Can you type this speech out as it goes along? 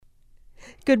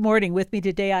Good morning. With me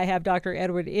today, I have Dr.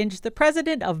 Edward Inge, the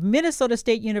president of Minnesota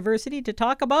State University, to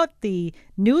talk about the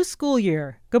new school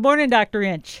year. Good morning, Dr.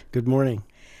 Inge. Good morning.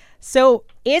 So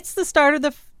it's the start of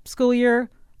the school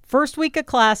year, first week of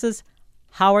classes.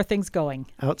 How are things going?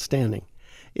 Outstanding.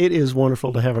 It is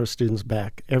wonderful to have our students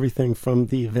back. Everything from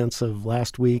the events of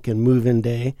last week and move-in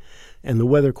day, and the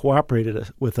weather cooperated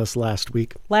with us last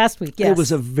week. Last week, yes. It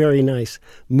was a very nice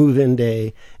move-in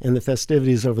day, and the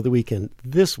festivities over the weekend.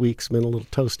 This week's been a little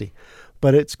toasty,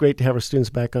 but it's great to have our students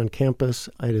back on campus.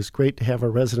 It is great to have our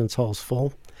residence halls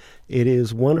full. It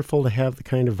is wonderful to have the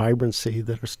kind of vibrancy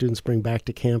that our students bring back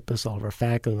to campus. All of our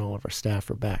faculty and all of our staff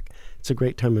are back. It's a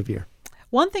great time of year.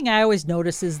 One thing I always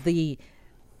notice is the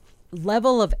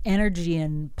level of energy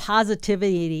and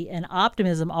positivity and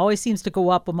optimism always seems to go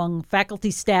up among faculty,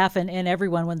 staff, and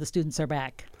everyone when the students are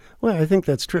back. Well, I think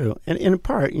that's true. And in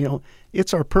part,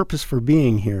 it's our purpose for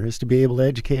being here is to be able to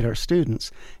educate our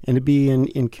students and to be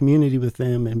in community with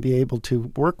them and be able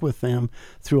to work with them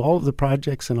through all of the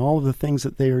projects and all of the things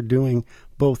that they are doing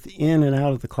both in and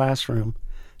out of the classroom.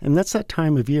 And that's that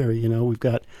time of year. We've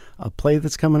got a play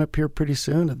that's coming up here pretty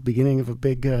soon at the beginning of a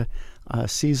big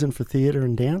season for theater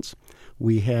and dance.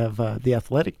 We have the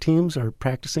athletic teams are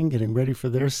practicing, getting ready for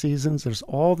their seasons. There's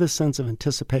all this sense of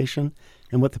anticipation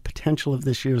and what the potential of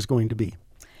this year is going to be.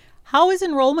 How is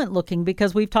enrollment looking?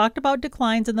 Because we've talked about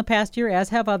declines in the past year, as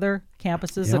have other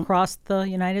campuses across the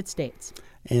United States.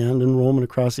 And enrollment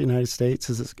across the United States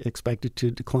is expected to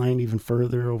decline even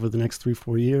further over the next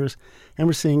 3-4 years, and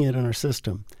we're seeing it in our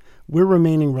system. We're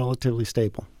remaining relatively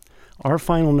stable. Our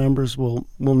final numbers we'll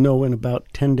know in about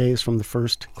 10 days from the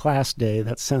first class day,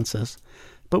 that's census,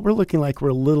 but we're looking like we're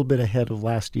a little bit ahead of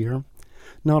last year.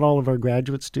 Not all of our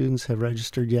graduate students have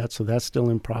registered yet, so that's still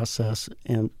in process,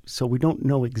 and so we don't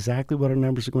know exactly what our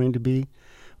numbers are going to be,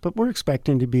 but we're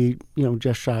expecting to be,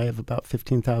 just shy of about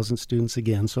 15,000 students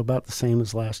again, so about the same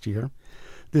as last year.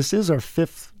 This is our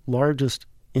fifth largest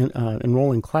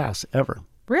enrolling class ever.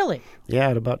 Really? Yeah,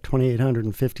 at about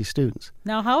 2,850 students.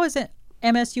 Now, how is it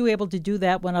MSU able to do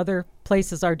that when other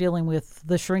places are dealing with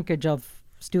the shrinkage of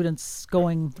students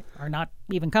going or not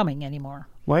even coming anymore?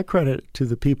 Well, I credit it to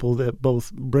the people that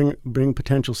both bring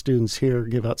potential students here,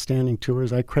 give outstanding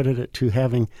tours. I credit it to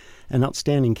having an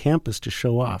outstanding campus to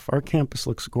show off. Our campus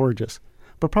looks gorgeous.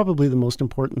 But probably the most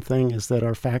important thing is that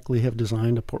our faculty have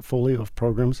designed a portfolio of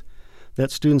programs that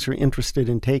students are interested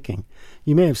in taking.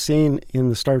 You may have seen in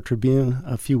the Star Tribune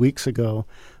a few weeks ago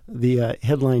the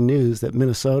headline news that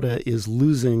Minnesota is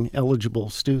losing eligible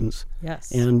students.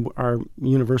 Yes. And our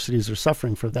universities are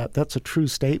suffering for that. That's a true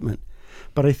statement.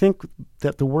 But I think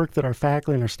that the work that our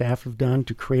faculty and our staff have done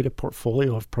to create a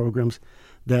portfolio of programs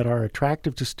that are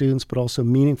attractive to students but also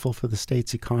meaningful for the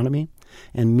state's economy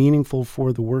and meaningful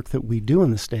for the work that we do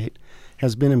in the state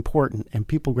has been important, and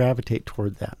people gravitate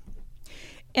toward that.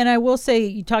 And I will say,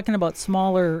 you're talking about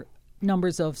smaller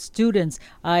numbers of students.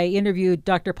 I interviewed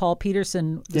Dr. Paul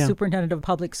Peterson, the superintendent of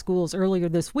public schools, earlier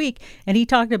this week, and he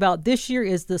talked about this year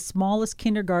is the smallest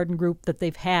kindergarten group that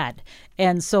they've had.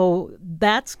 And so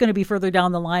that's going to be further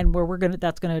down the line where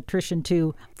that's going to attrition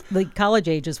to the college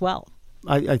age as well.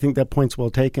 I think that point's well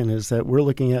taken, is that we're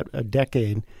looking at a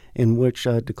decade in which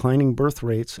declining birth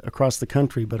rates across the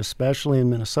country, but especially in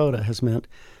Minnesota, has meant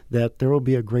that there will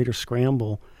be a greater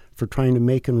scramble for trying to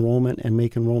make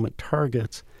enrollment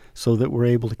targets so that we're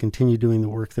able to continue doing the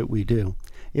work that we do.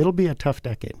 It'll be a tough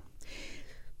decade.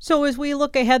 So as we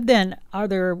look ahead then, are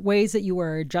there ways that you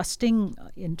are adjusting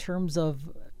in terms of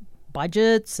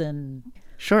budgets and...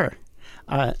 Sure.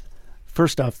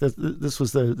 First off, this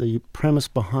was the premise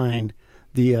behind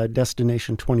the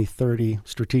Destination 2030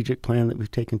 strategic plan that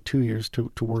we've taken 2 years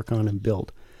to work on and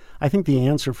build. I think the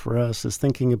answer for us is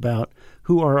thinking about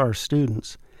who are our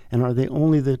students, and are they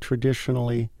only the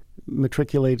traditionally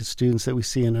matriculated students that we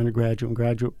see in undergraduate and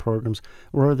graduate programs,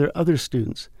 or are there other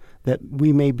students that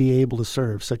we may be able to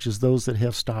serve, such as those that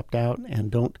have stopped out and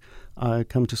don't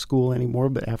come to school anymore,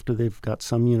 but after they've got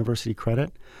some university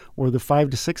credit, or the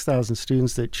 5,000 to 6,000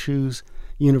 students that choose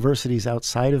universities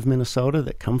outside of Minnesota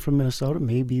that come from Minnesota.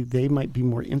 Maybe they might be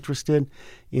more interested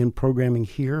in programming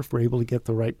here if we're able to get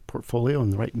the right portfolio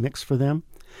and the right mix for them.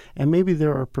 And maybe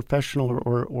there are professional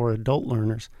or adult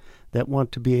learners that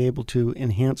want to be able to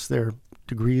enhance their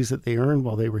degrees that they earned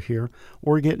while they were here,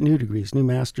 or get new degrees, new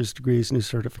master's degrees, new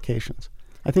certifications.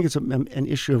 I think it's an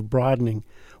issue of broadening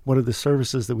what are the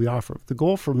services that we offer. The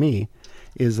goal for me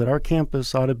is that our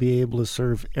campus ought to be able to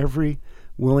serve every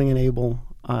willing and able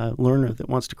learner that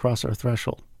wants to cross our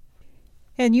threshold.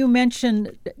 And you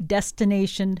mentioned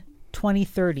Destination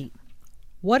 2030.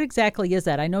 What exactly is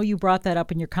that? I know you brought that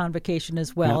up in your convocation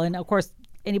as well. Yeah. And of course,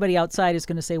 anybody outside is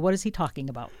going to say, what is he talking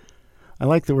about? I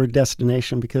like the word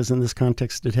destination because in this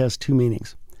context it has two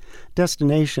meanings.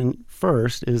 Destination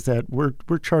first is that we're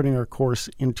charting our course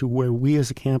into where we as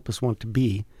a campus want to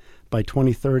be by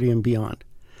 2030 and beyond.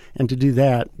 And to do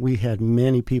that, we had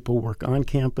many people work on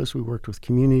campus. We worked with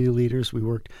community leaders. We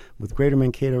worked with Greater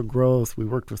Mankato Growth. We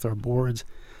worked with our boards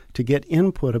to get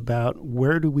input about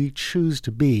where do we choose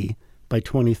to be by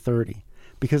 2030,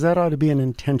 because that ought to be an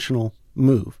intentional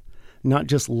move, not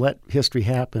just let history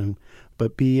happen,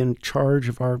 but be in charge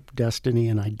of our destiny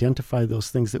and identify those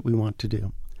things that we want to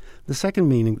do. The second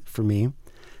meaning for me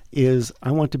is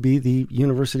I want to be the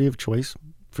university of choice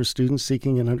for students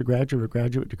seeking an undergraduate or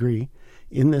graduate degree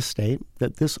in this state,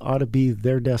 that this ought to be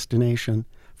their destination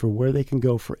for where they can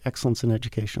go for excellence in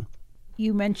education.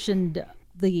 You mentioned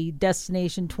the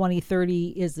Destination 2030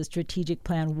 is the strategic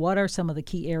plan. What are some of the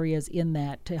key areas in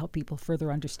that to help people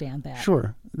further understand that?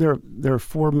 Sure. There are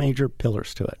four major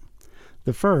pillars to it.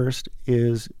 The first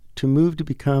is to move to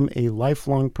become a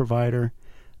lifelong provider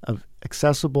of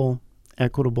accessible,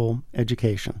 equitable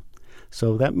education.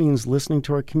 So that means listening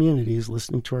to our communities,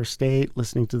 listening to our state,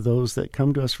 listening to those that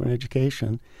come to us for an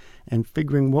education, and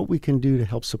figuring what we can do to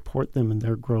help support them in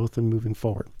their growth and moving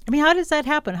forward. I mean, how does that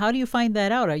happen? How do you find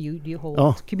that out? Do you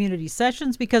hold community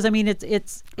sessions? Because I mean,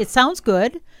 it sounds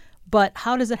good, but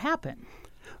how does it happen?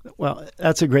 Well,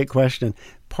 that's a great question.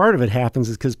 Part of it happens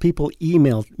is because people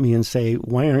email me and say,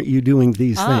 why aren't you doing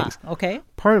these things? Okay.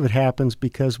 Part of it happens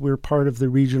because we're part of the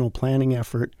regional planning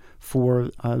effort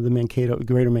for the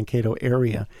Greater Mankato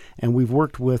area. And we've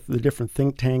worked with the different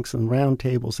think tanks and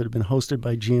roundtables that have been hosted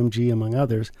by GMG, among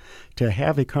others, to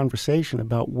have a conversation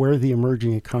about where the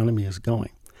emerging economy is going.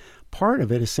 Part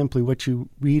of it is simply what you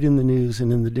read in the news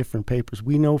and in the different papers.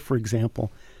 We know, for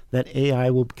example, that AI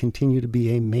will continue to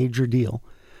be a major deal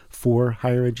for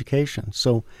higher education.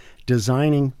 So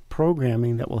designing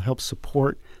programming that will help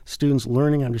support students'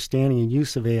 learning, understanding, and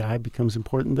use of AI becomes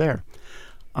important there.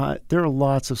 There are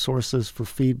lots of sources for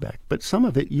feedback, but some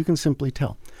of it you can simply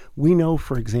tell. We know,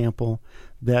 for example,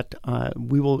 that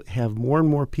we will have more and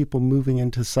more people moving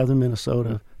into southern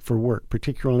Minnesota for work,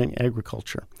 particularly in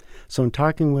agriculture. So in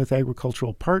talking with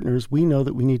agricultural partners, we know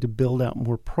that we need to build out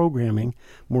more programming,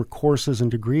 more courses and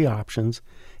degree options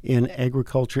in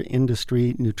agriculture,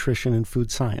 industry, nutrition, and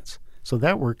food science. So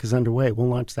that work is underway. We'll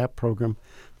launch that program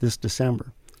this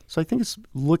December. So I think it's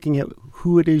looking at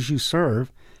who it is you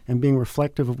serve and being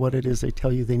reflective of what it is they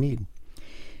tell you they need.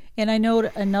 And I know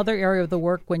another area of the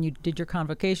work when you did your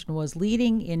convocation was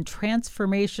leading in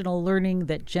transformational learning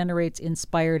that generates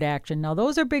inspired action. Now,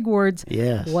 those are big words.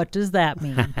 Yes. What does that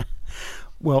mean?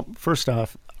 Well, first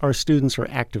off, our students are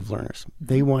active learners.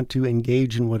 They want to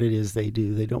engage in what it is they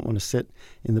do. They don't want to sit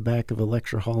in the back of a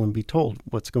lecture hall and be told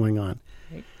what's going on.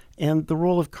 Right. And the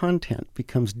role of content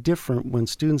becomes different when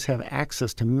students have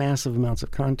access to massive amounts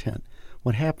of content.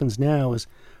 What happens now is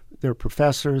their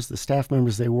professors, the staff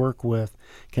members they work with,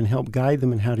 can help guide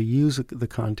them in how to use the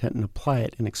content and apply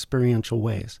it in experiential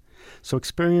ways. So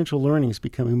experiential learning is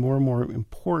becoming more and more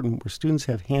important, where students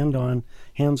have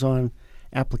hands-on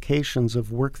applications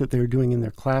of work that they're doing in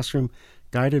their classroom,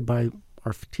 guided by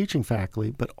our teaching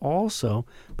faculty, but also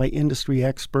by industry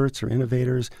experts or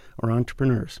innovators or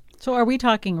entrepreneurs. So are we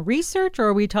talking research, or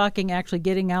are we talking actually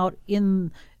getting out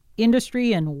in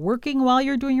industry and working while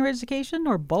you're doing your education,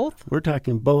 or both? We're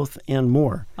talking both and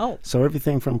more. Oh. So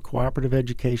everything from cooperative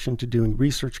education to doing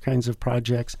research kinds of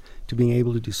projects to being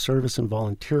able to do service and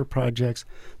volunteer projects,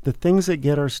 the things that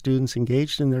get our students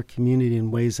engaged in their community in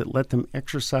ways that let them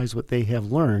exercise what they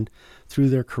have learned through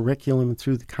their curriculum and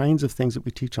through the kinds of things that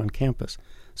we teach on campus.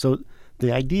 So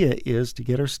the idea is to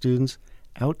get our students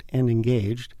out and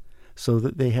engaged so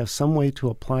that they have some way to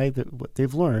apply what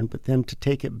they've learned, but then to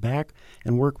take it back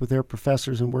and work with their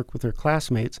professors and work with their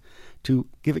classmates to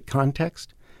give it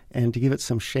context and to give it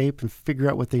some shape and figure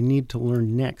out what they need to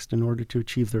learn next in order to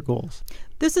achieve their goals.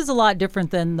 This is a lot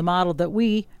different than the model that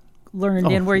we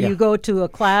learned in, where you go to a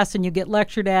class and you get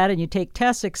lectured at and you take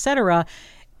tests, etc.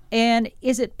 And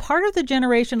is it part of the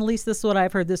generation, at least this is what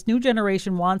I've heard, this new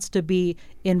generation wants to be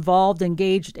involved,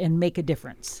 engaged, and make a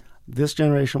difference? This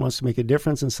generation wants to make a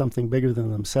difference in something bigger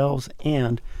than themselves,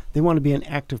 and they want to be an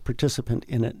active participant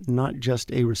in it, not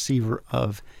just a receiver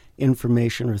of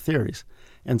information or theories.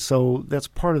 And so that's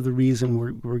part of the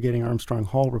reason we're getting Armstrong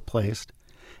Hall replaced,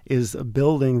 is a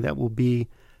building that will be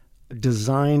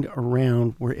designed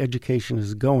around where education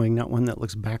is going, not one that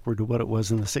looks backward to what it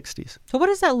was in the 60s. So what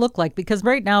does that look like? Because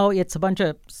right now it's a bunch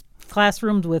of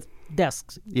classrooms with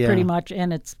desks, pretty much,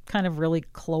 and it's kind of really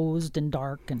closed and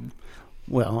dark. And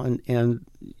well, and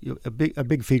a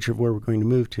big feature of where we're going to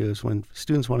move to is when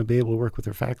students want to be able to work with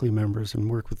their faculty members and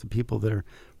work with the people that are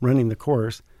running the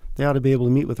course, They ought to be able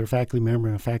to meet with their faculty member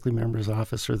in a faculty member's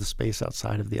office or the space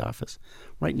outside of the office.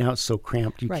 Right now it's so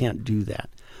cramped you can't do that.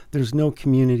 There's no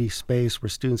community space where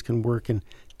students can work in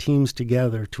teams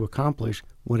together to accomplish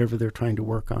whatever they're trying to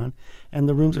work on, and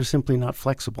the rooms are simply not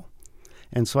flexible.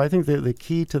 And so I think that the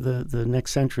key to the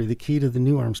next century, the key to the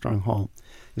new Armstrong Hall,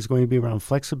 is going to be around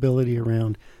flexibility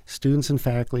around students and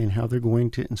faculty and how they're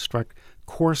going to instruct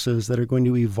courses that are going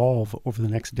to evolve over the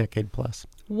next decade plus.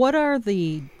 What are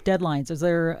the deadlines? Is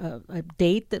there a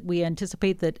date that we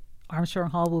anticipate that Armstrong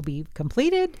Hall will be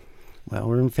completed? Well,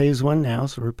 we're in phase 1 now,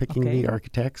 so we're picking the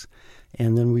architects,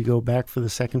 and then we go back for the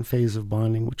second phase of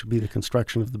bonding, which will be the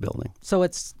construction of the building. So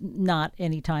it's not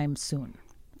anytime soon?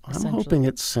 I'm hoping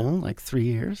it's soon, like 3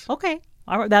 years. Okay.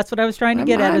 All right. That's what I was trying to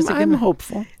get at. I'm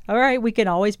hopeful. All right. We can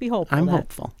always be hopeful. I'm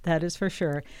hopeful. That is for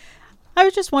sure. I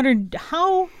was just wondering,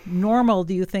 how normal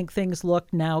do you think things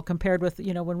look now compared with,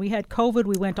 when we had COVID,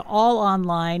 we went to all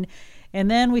online, and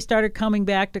then we started coming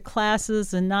back to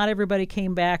classes, and not everybody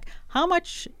came back. How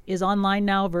much is online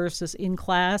now versus in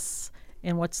class?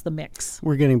 And what's the mix?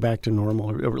 We're getting back to normal,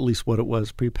 or at least what it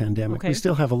was pre-pandemic. Okay. We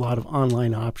still have a lot of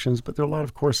online options, but there are a lot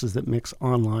of courses that mix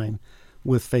online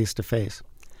with face-to-face.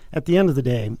 At the end of the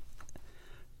day,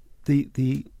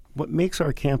 what makes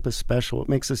our campus special, what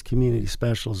makes this community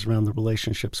special, is around the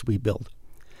relationships we build.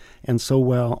 And so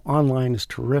while online is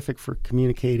terrific for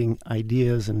communicating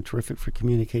ideas and terrific for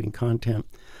communicating content,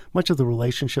 much of the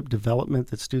relationship development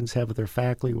that students have with their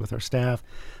faculty, with our staff,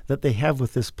 that they have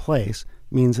with this place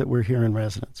means that we're here in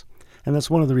residence. And that's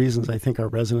one of the reasons I think our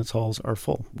residence halls are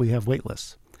full. We have wait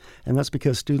lists. And that's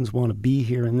because students want to be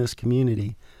here in this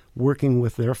community, working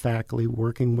with their faculty,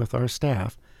 working with our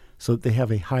staff, so that they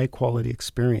have a high-quality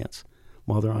experience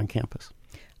while they're on campus.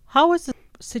 How is the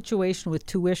situation with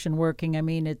tuition working? I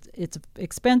mean, it's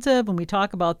expensive, and we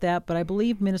talk about that, but I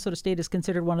believe Minnesota State is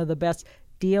considered one of the best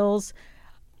deals.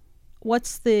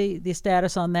 What's the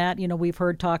status on that? We've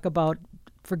heard talk about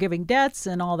forgiving debts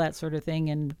and all that sort of thing,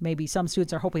 and maybe some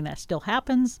students are hoping that still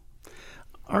happens.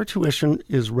 Our tuition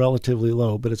is relatively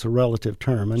low, but it's a relative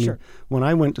term. I mean, Sure. When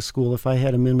I went to school, if I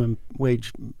had a minimum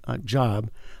wage job,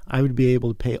 I would be able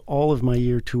to pay all of my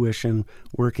year tuition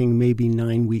working maybe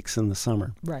 9 weeks in the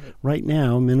summer. Right. Right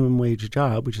now, minimum wage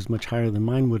job, which is much higher than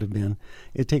mine would have been,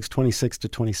 it takes 26 to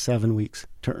 27 weeks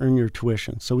to earn your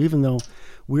tuition. So even though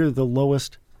we're the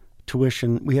lowest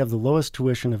tuition, we have the lowest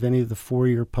tuition of any of the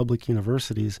four-year public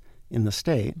universities in the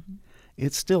state,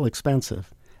 it's still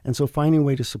expensive. And so finding a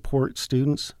way to support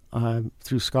students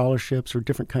through scholarships or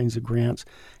different kinds of grants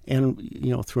and,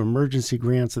 through emergency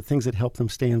grants, the things that help them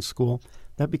stay in school,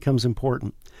 that becomes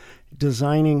important.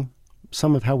 Designing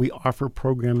some of how we offer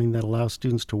programming that allows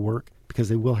students to work, because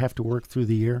they will have to work through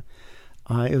the year,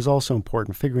 is also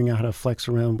important, figuring out how to flex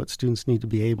around what students need to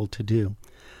be able to do.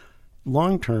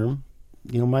 Long term,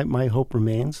 my hope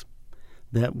remains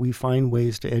that we find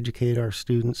ways to educate our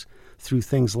students through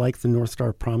things like the North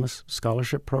Star Promise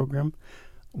Scholarship Program,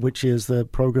 which is the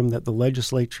program that the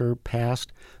legislature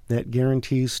passed that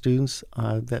guarantees students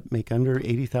that make under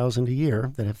 $80,000 a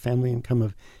year, that have family income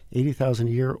of $80,000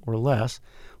 a year or less,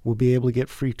 will be able to get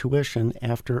free tuition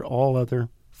after all other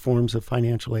forms of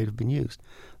financial aid have been used.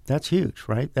 That's huge,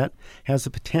 right? That has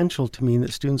the potential to mean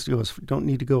that students don't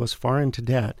need to go as far into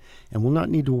debt and will not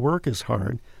need to work as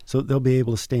hard, so that they'll be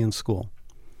able to stay in school.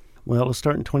 Well, it'll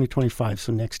start in 2025,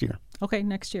 so next year. Okay,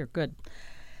 next year. Good.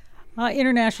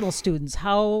 International students.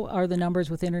 How are the numbers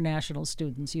with international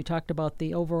students? You talked about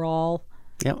the overall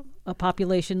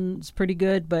population is pretty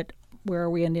good, but where are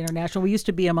we in international? We used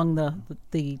to be among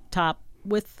the top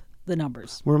with the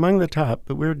numbers. We're among the top,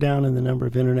 but we're down in the number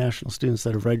of international students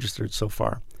that have registered so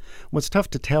far. What's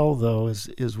tough to tell, though,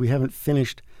 is we haven't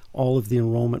finished all of the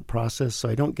enrollment process, so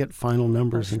I don't get final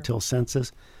numbers until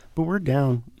census, but we're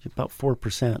down about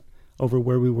 4% over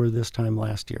where we were this time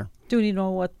last year. Do you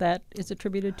know what that is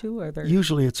attributed to?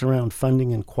 Usually it's around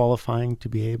funding and qualifying to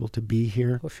be able to be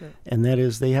here. Oh, sure. And that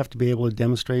is, they have to be able to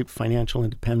demonstrate financial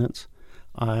independence,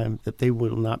 that they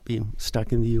will not be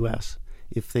stuck in the U.S.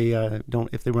 if they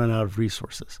run out of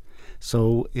resources.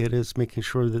 So it is making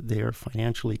sure that they are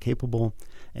financially capable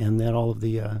and that all of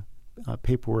the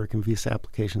paperwork and visa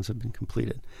applications have been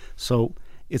completed. So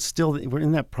we're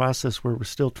in that process where we're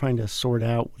still trying to sort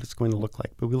out what it's going to look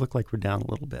like, but we look like we're down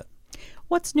a little bit.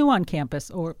 What's new on campus,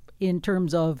 or in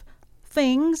terms of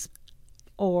things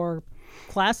or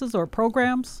classes or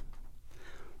programs?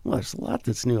 Well, there's a lot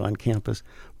that's new on campus.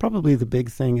 Probably the big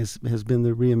thing has been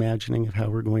the reimagining of how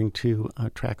we're going to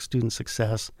track student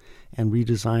success and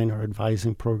redesign our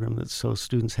advising program so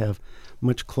students have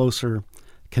much closer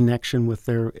connection with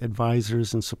their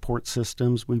advisors and support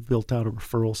systems. We've built out a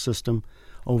referral system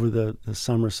over the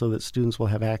summer so that students will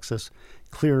have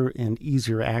clearer and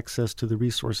easier access to the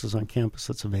resources on campus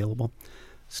that's available.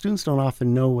 Students don't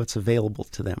often know what's available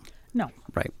to them. No.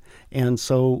 Right. And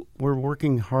so we're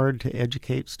working hard to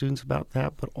educate students about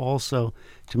that, but also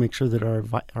to make sure that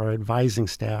our advising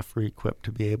staff are equipped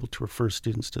to be able to refer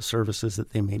students to services that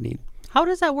they may need. How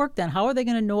does that work then? How are they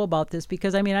going to know about this?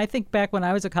 Because, I mean, I think back when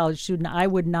I was a college student, I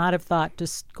would not have thought to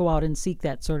go out and seek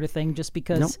that sort of thing just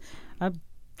because I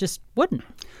just wouldn't.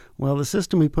 Well, the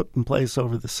system we put in place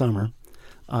over the summer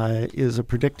is a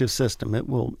predictive system. It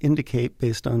will indicate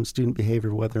based on student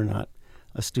behavior whether or not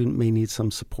a student may need some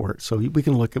support. So we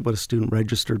can look at what a student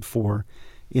registered for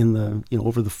in the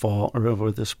over the fall or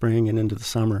over the spring and into the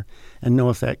summer, and know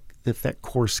if that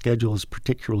course schedule is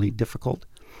particularly difficult.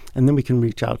 And then we can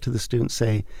reach out to the student,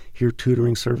 say, here are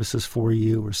tutoring services for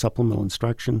you or supplemental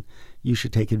instruction you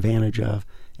should take advantage of,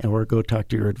 or go talk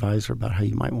to your advisor about how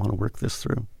you might want to work this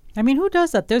through. I mean, who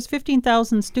does that? There's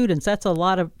 15,000 students. That's a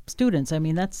lot of students. I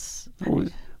mean, that's...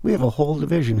 We have a whole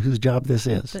division whose job this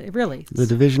is. Really? The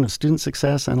Division of Student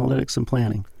Success, Analytics, and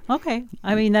Planning. Okay.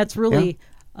 I mean, that's really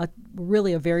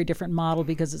a very different model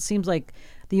because it seems like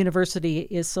the university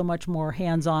is so much more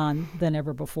hands-on than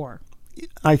ever before.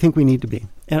 I think we need to be.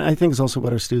 And I think it's also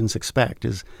what our students expect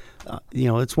is,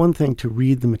 it's one thing to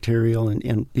read the material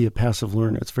and be a passive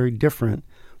learner. It's very different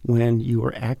when you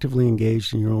are actively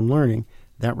engaged in your own learning.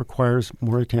 That requires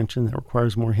more attention, that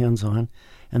requires more hands-on,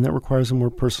 and that requires a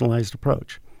more personalized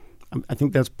approach. I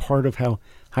think that's part of how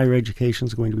higher education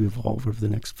is going to evolve over the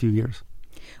next few years.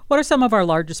 What are some of our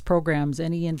largest programs?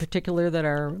 Any in particular that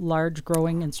are large,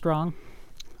 growing, and strong?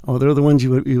 Oh, they're the ones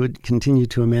you would continue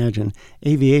to imagine.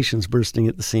 Aviation's bursting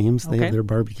at the seams. They have their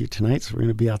barbecue tonight, so we're going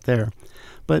to be out there.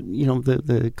 But,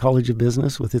 the College of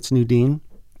Business with its new dean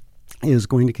is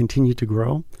going to continue to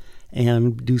grow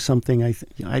and do something. I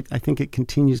think it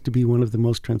continues to be one of the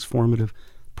most transformative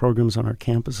programs on our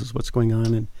campus is what's going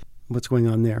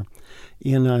on there.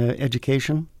 In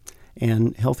education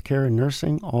and healthcare and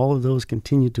nursing, all of those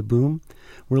continue to boom.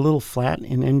 We're a little flat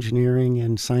in engineering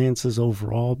and sciences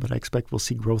overall, but I expect we'll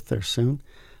see growth there soon.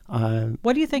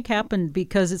 What do you think happened?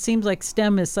 Because it seems like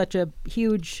STEM is such a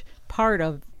huge part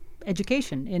of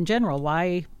education in general.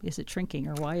 Why is it shrinking,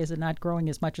 or why is it not growing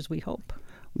as much as we hope?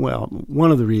 Well,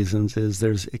 one of the reasons is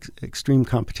there's extreme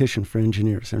competition for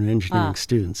engineers and engineering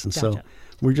students. And so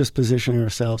we're just positioning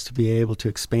ourselves to be able to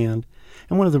expand.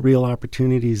 And one of the real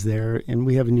opportunities there, and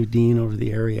we have a new dean over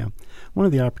the area, one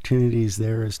of the opportunities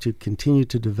there is to continue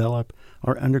to develop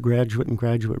our undergraduate and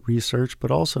graduate research, but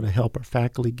also to help our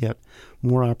faculty get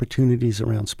more opportunities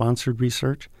around sponsored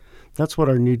research. That's what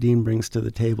our new dean brings to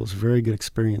the table. It's a very good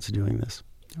experience doing this.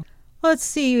 Let's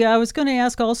see. I was going to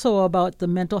ask also about the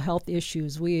mental health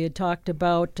issues. We had talked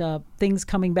about things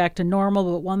coming back to normal,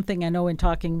 but one thing I know in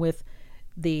talking with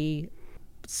the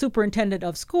superintendent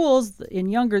of schools in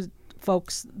younger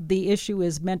folks, the issue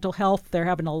is mental health. They're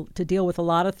having to deal with a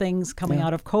lot of things coming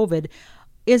out of COVID.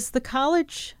 Is the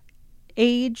college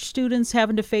age students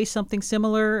having to face something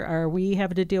similar? Are we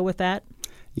having to deal with that?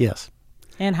 Yes.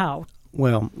 And how?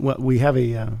 Well, we have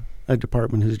a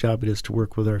department whose job it is to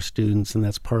work with our students, and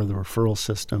that's part of the referral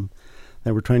system,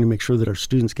 that we're trying to make sure that our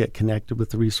students get connected with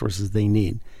the resources they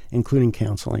need, including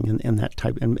counseling and that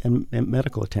type, and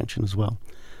medical attention as well.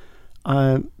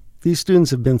 These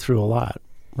students have been through a lot,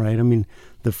 right? I mean,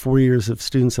 the 4 years of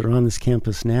students that are on this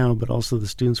campus now, but also the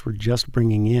students we're just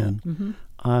bringing in,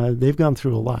 they've gone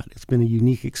through a lot. It's been a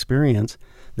unique experience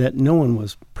that no one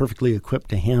was perfectly equipped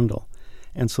to handle.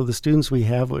 And so the students we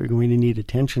have are going to need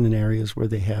attention in areas where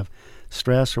they have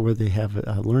stress or where they have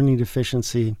a learning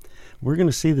deficiency. We're going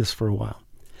to see this for a while.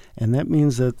 And that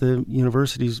means that the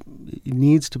universities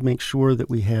needs to make sure that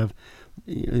we have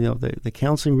the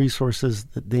counseling resources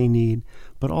that they need,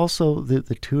 but also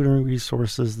the tutoring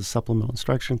resources, the supplemental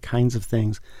instruction kinds of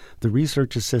things, the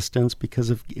research assistance because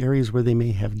of areas where they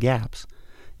may have gaps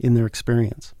in their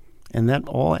experience. And that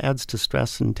all adds to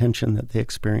stress and tension that they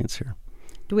experience here.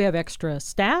 Do we have extra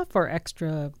staff or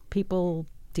extra people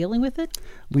dealing with it?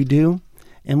 We do.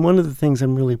 And one of the things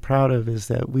I'm really proud of is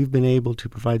that we've been able to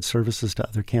provide services to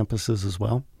other campuses as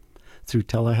well through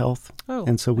telehealth. Oh,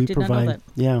 and so we did provide, not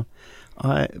know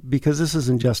that. Because this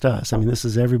isn't just us. I mean, this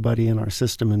is everybody in our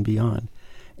system and beyond.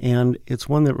 And it's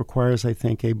one that requires, I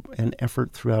think, an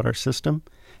effort throughout our system.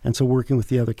 And so working with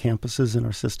the other campuses in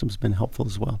our system has been helpful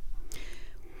as well.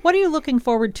 What are you looking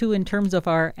forward to in terms of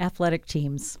our athletic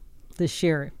teams this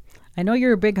year? I know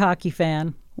you're a big hockey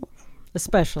fan,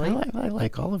 especially. I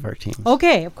like all of our teams.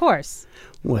 Okay, of course.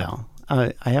 Well,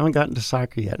 I haven't gotten to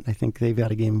soccer yet. I think they've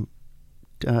got a game,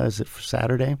 is it for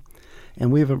Saturday?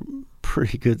 And we have a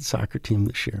pretty good soccer team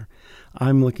this year.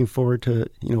 I'm looking forward to,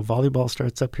 volleyball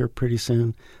starts up here pretty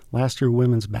soon. Last year,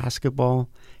 women's basketball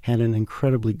had an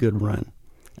incredibly good run,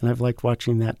 and I've liked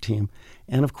watching that team.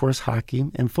 And, of course, hockey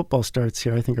and football starts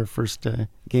here. I think our first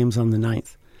game's on the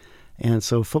 9th. And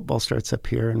so football starts up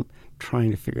here, and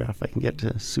trying to figure out if I can get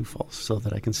to Sioux Falls so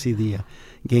that I can see the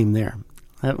game there.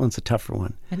 That one's a tougher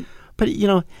one. But,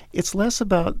 it's less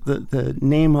about the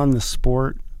name on the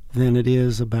sport than it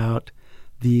is about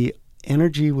the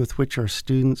energy with which our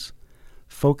students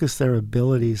focus their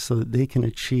abilities so that they can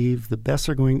achieve the best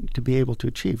they're going to be able to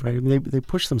achieve, right? I mean, they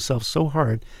push themselves so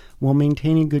hard while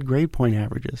maintaining good grade point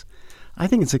averages. I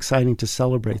think it's exciting to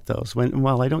celebrate those.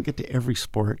 While I don't get to every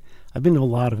sport, I've been to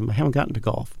a lot of them. I haven't gotten to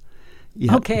golf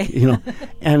yet. Okay.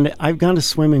 And I've gone to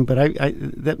swimming, but I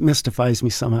that mystifies me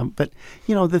somehow. But,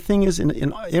 the thing is,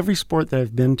 in every sport that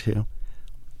I've been to,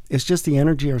 it's just the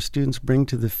energy our students bring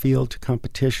to the field, to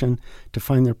competition, to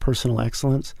find their personal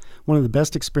excellence. One of the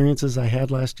best experiences I had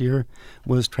last year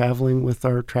was traveling with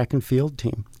our track and field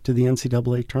team to the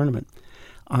NCAA tournament.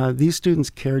 These students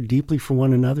care deeply for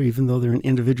one another, even though they're in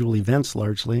individual events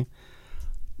largely.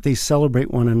 They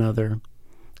celebrate one another,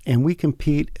 and we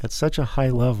compete at such a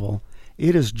high level.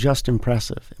 It is just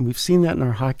impressive. And we've seen that in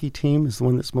our hockey team, is the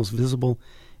one that's most visible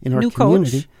in our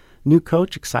community. New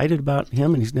coach, excited about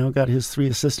him, and he's now got his 3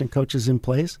 assistant coaches in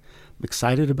place. I'm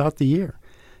excited about the year.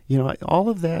 All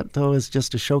of that, though, is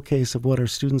just a showcase of what our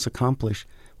students accomplish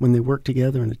when they work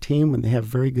together in a team, when they have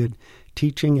very good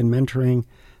teaching and mentoring.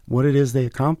 What it is they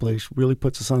accomplish really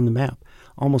puts us on the map.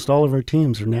 Almost all of our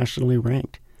teams are nationally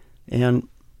ranked, and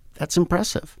that's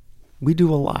impressive. We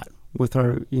do a lot with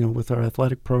our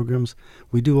athletic programs.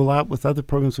 We do a lot with other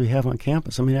programs we have on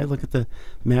campus. I mean, I look at the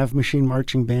Mav Machine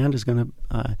Marching Band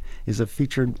is a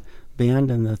featured band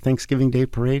in the Thanksgiving Day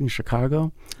Parade in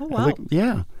Chicago. Oh, wow.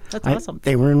 Yeah. That's awesome.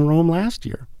 They were in Rome last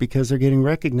year because they're getting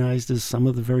recognized as some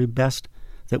of the very best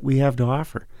that we have to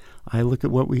offer. I look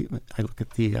at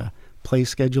the play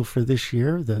schedule for this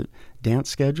year, the dance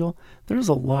schedule. There's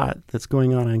a lot that's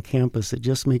going on campus that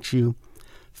just makes you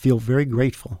feel very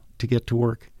grateful to get to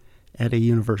work at a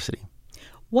university.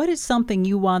 What is something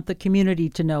you want the community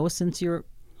to know, since you're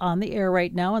on the air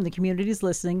right now and the community's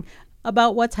listening,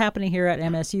 about what's happening here at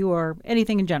MSU or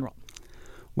anything in general?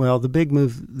 Well, the big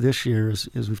move this year, is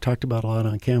we've talked about a lot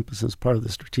on campus as part of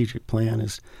the strategic plan,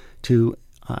 is to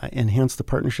enhance the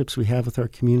partnerships we have with our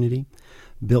community,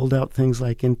 build out things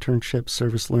like internships,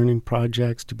 service learning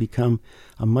projects to become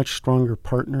a much stronger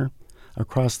partner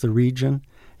across the region,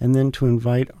 and then to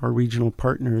invite our regional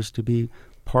partners to be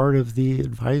part of the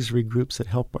advisory groups that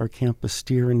help our campus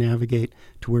steer and navigate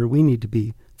to where we need to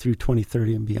be through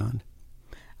 2030 and beyond.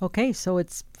 Okay, so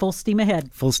it's full steam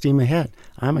ahead. Full steam ahead.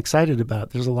 I'm excited about it.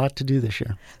 There's a lot to do this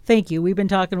year. Thank you. We've been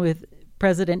talking with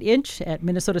President Inch at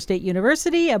Minnesota State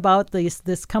University about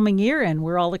this coming year, and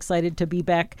we're all excited to be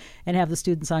back and have the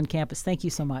students on campus. Thank you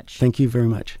so much. Thank you very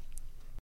much.